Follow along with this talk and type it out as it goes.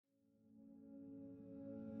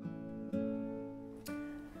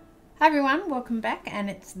Hi everyone, welcome back, and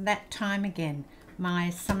it's that time again. My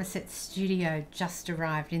Somerset studio just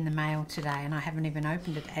arrived in the mail today and I haven't even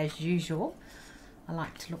opened it as usual. I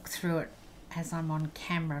like to look through it as I'm on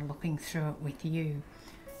camera looking through it with you.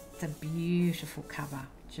 It's a beautiful cover,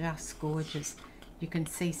 just gorgeous. You can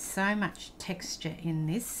see so much texture in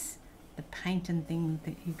this, the paint and thing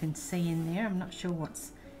that you can see in there. I'm not sure what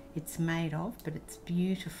it's made of, but it's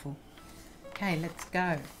beautiful. Okay, let's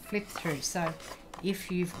go, flip through. So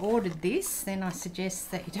if you've ordered this, then I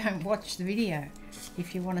suggest that you don't watch the video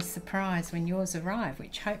if you want a surprise when yours arrive,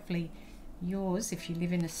 which hopefully yours, if you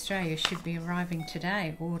live in Australia, should be arriving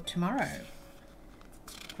today or tomorrow.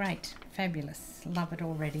 Great, fabulous, love it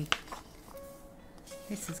already.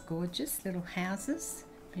 This is gorgeous, little houses.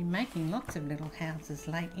 Been making lots of little houses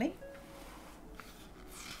lately.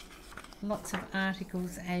 Lots of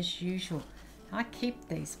articles as usual. I keep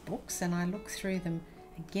these books and I look through them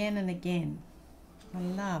again and again. I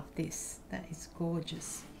love this, that is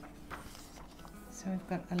gorgeous. So we've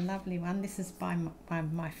got a lovely one. This is by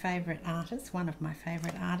my favourite artist, one of my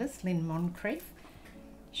favourite artists, Lynn Moncrief.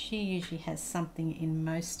 She usually has something in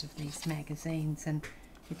most of these magazines and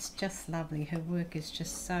it's just lovely. Her work is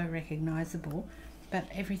just so recognisable, but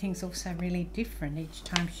everything's also really different each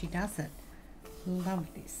time she does it. Love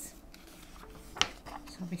this.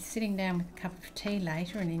 So I'll be sitting down with a cup of tea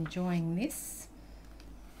later and enjoying this.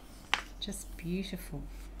 Just beautiful.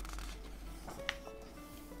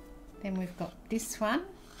 Then we've got this one.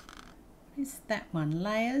 What is that one?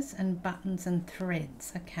 Layers and buttons and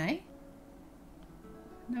threads. Okay.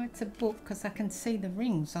 No, it's a book because I can see the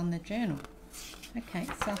rings on the journal. Okay,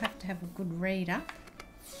 so I'll have to have a good read up.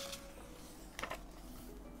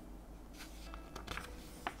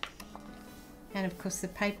 And of course the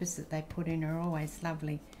papers that they put in are always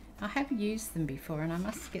lovely. I have used them before and I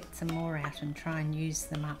must get some more out and try and use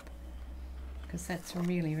them up, because that's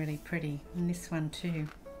really, really pretty. And this one too.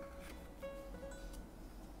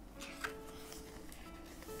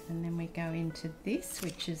 And then we go into this,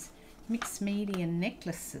 which is Mixed Media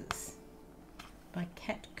Necklaces by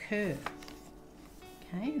Kat Kerr.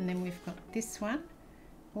 Okay, and then we've got this one,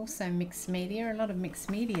 also mixed media. A lot of mixed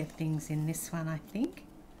media things in this one, I think.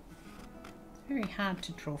 It's very hard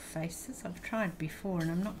to draw faces. I've tried before and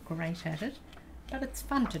I'm not great at it, but it's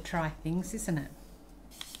fun to try things, isn't it?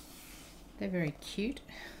 They're very cute.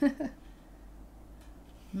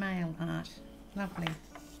 Mail art, lovely.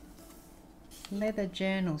 Leather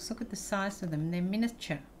journals, look at the size of them, they're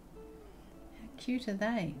miniature. How cute are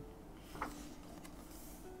they?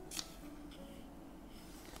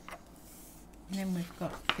 And then we've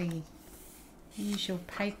got the usual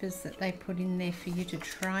papers that they put in there for you to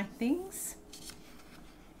try things.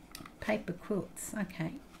 Paper quilts,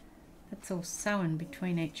 okay. That's all sewn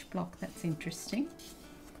between each block, that's interesting.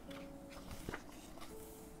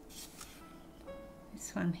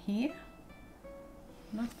 This one here,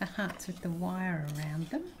 I like the hearts with the wire around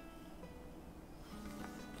them.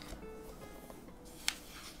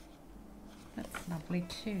 That's lovely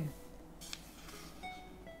too.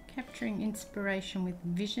 Capturing inspiration with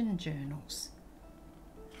vision journals.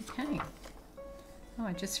 Okay. Oh,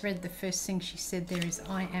 I just read the first thing she said there is,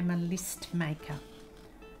 I am a list maker.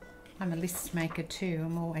 I'm a list maker too.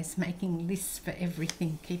 I'm always making lists for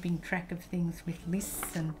everything, keeping track of things with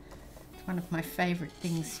lists, and it's one of my favourite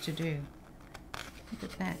things to do. Look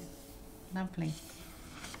at that, lovely.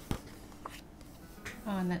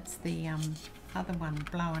 Oh, and that's the other one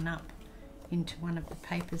blown up into one of the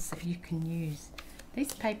papers that you can use.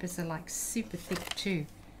 These papers are like super thick too,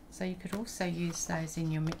 so you could also use those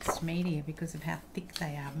in your mixed media because of how thick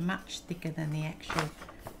they are, much thicker than the actual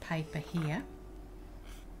paper here.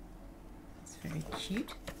 It's very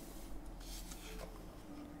cute.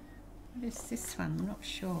 What is this one? I'm not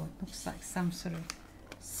sure. It looks like some sort of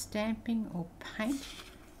stamping or paint,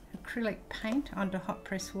 acrylic paint onto hot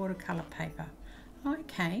press watercolour paper. Oh,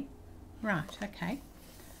 okay, right, okay.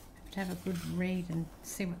 Have to have a good read and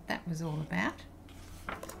see what that was all about.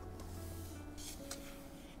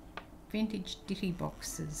 Vintage ditty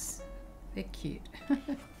boxes, they're cute.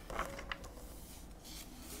 They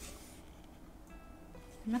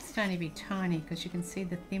must only be tiny because you can see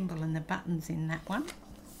the thimble and the buttons in that one.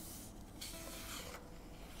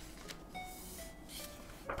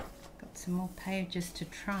 Some more pages to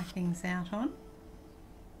try things out on.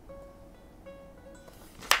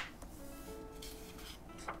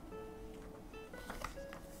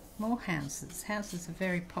 More houses. Houses are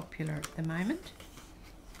very popular at the moment.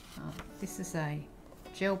 Oh, this is a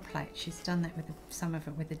gel plate. She's done that with some of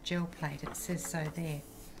it with a gel plate. It says so there.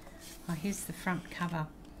 Oh, here's the front cover.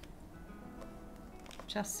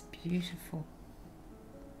 Just beautiful.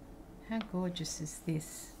 How gorgeous is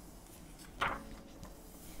this?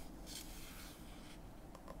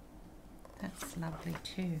 That's lovely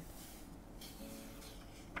too.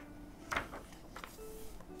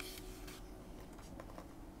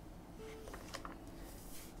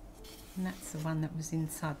 And that's the one that was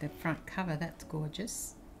inside the front cover. That's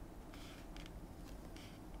gorgeous.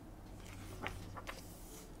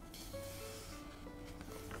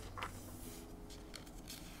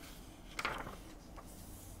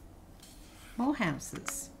 More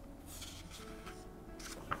houses.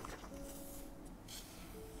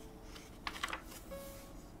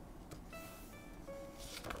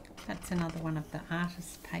 That's another one of the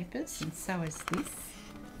artist papers, and so is this.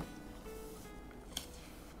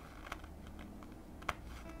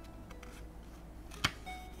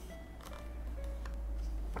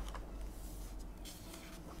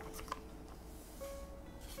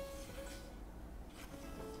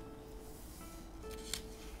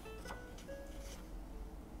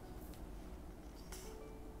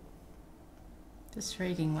 Just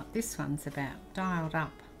reading what this one's about. Dialed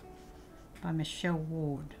Up by Michelle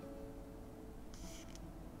Ward.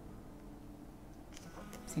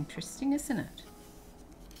 It's interesting, isn't it?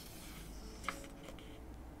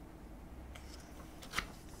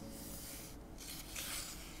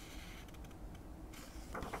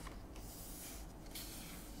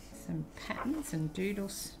 Some patterns and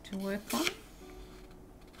doodles to work on.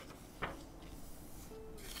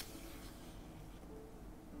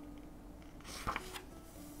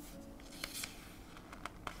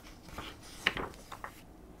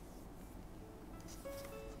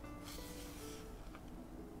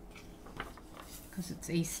 Because it's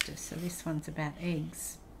Easter, so this one's about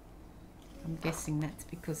eggs. I'm guessing that's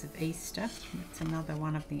because of Easter. It's another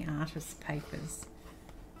one of the artist papers.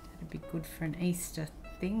 That'd be good for an Easter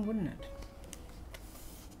thing, wouldn't it?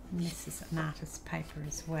 And this is an artist paper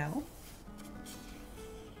as well.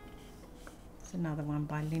 It's another one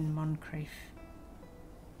by Lynn Moncrief.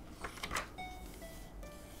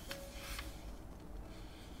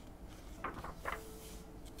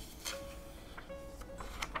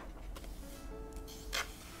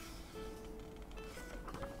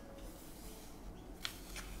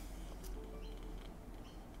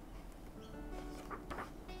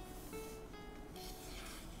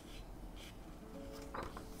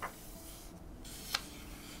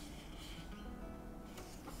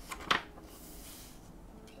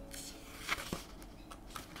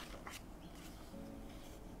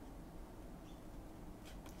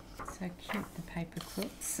 So cute, the paper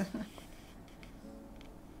clips.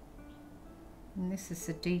 And this is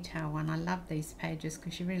the detail one. I love these pages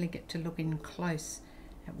because you really get to look in close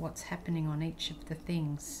at what's happening on each of the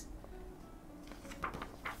things.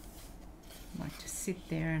 I like to sit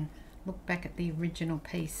there and look back at the original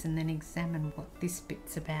piece and then examine what this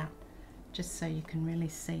bit's about, just so you can really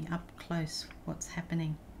see up close what's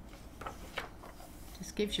happening.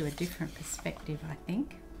 Just gives you a different perspective, I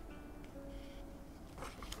think.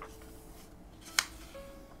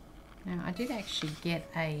 Now, I did actually get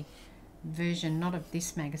a version, not of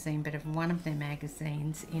this magazine, but of one of their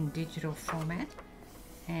magazines in digital format,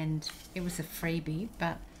 and it was a freebie,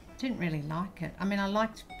 but I didn't really like it. I mean, I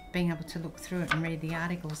liked being able to look through it and read the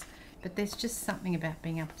articles, but there's just something about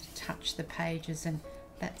being able to touch the pages and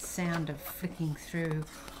that sound of flicking through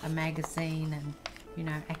a magazine and, you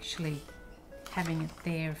know, actually having it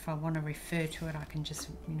there. If I want to refer to it, I can just,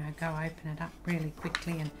 you know, go open it up really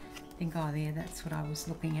quickly and think, oh, there, that's what I was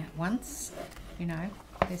looking at once. You know,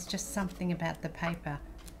 there's just something about the paper.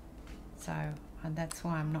 So that's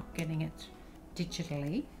why I'm not getting it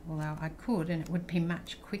digitally, although I could, and it would be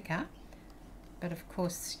much quicker. But of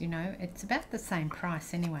course, you know, it's about the same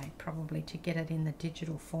price anyway, probably, to get it in the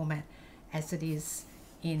digital format as it is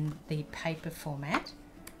in the paper format.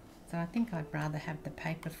 So I think I'd rather have the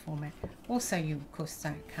paper format. Also, you of course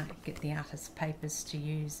can't get the artist papers to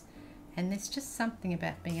use. And there's just something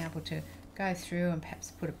about being able to go through and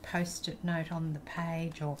perhaps put a post-it note on the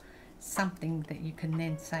page or something that you can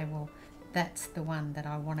then say, well, that's the one that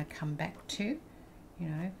I want to come back to, you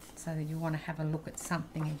know, so that you want to have a look at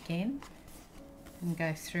something again and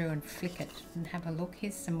go through and flick it and have a look.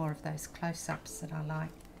 Here's some more of those close-ups that I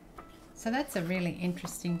like. So that's a really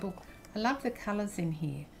interesting book. I love the colours in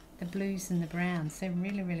here, the blues and the browns. They're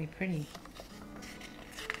really, really pretty.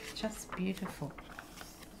 Just beautiful.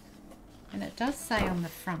 And it does say on the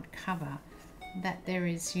front cover that there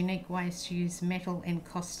is unique ways to use metal,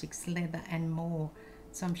 encaustics, leather and more.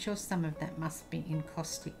 So I'm sure some of that must be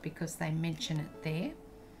encaustic because they mention it there.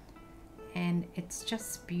 And it's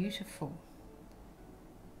just beautiful.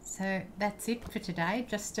 So that's it for today.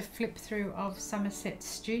 Just a flip through of Somerset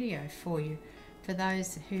Studio for you. For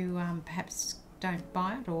those who perhaps don't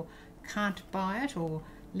buy it or can't buy it or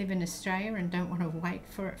live in Australia and don't want to wait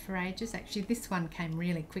for it for ages. Actually, this one came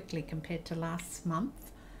really quickly compared to last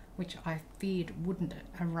month, which I feared wouldn't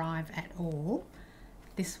arrive at all.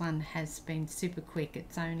 This one has been super quick.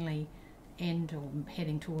 It's only end or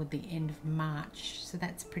heading toward the end of March, so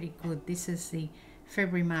that's pretty good. This is the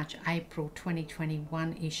February, March, April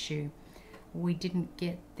 2021 issue. We didn't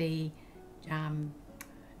get the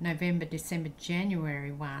November, December,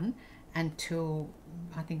 January one until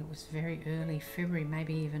I think it was very early February,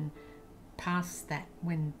 maybe even past that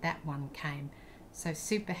when that one came. So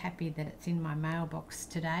super happy that it's in my mailbox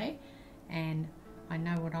today, and I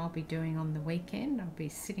know what I'll be doing on the weekend. I'll be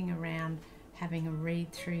sitting around having a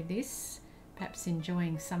read through this, perhaps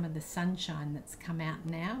enjoying some of the sunshine that's come out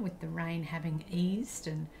now with the rain having eased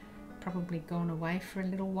and probably gone away for a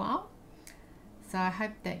little while. So I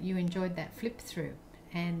hope that you enjoyed that flip through.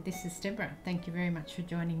 And this is Deborah. Thank you very much for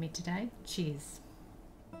joining me today. Cheers.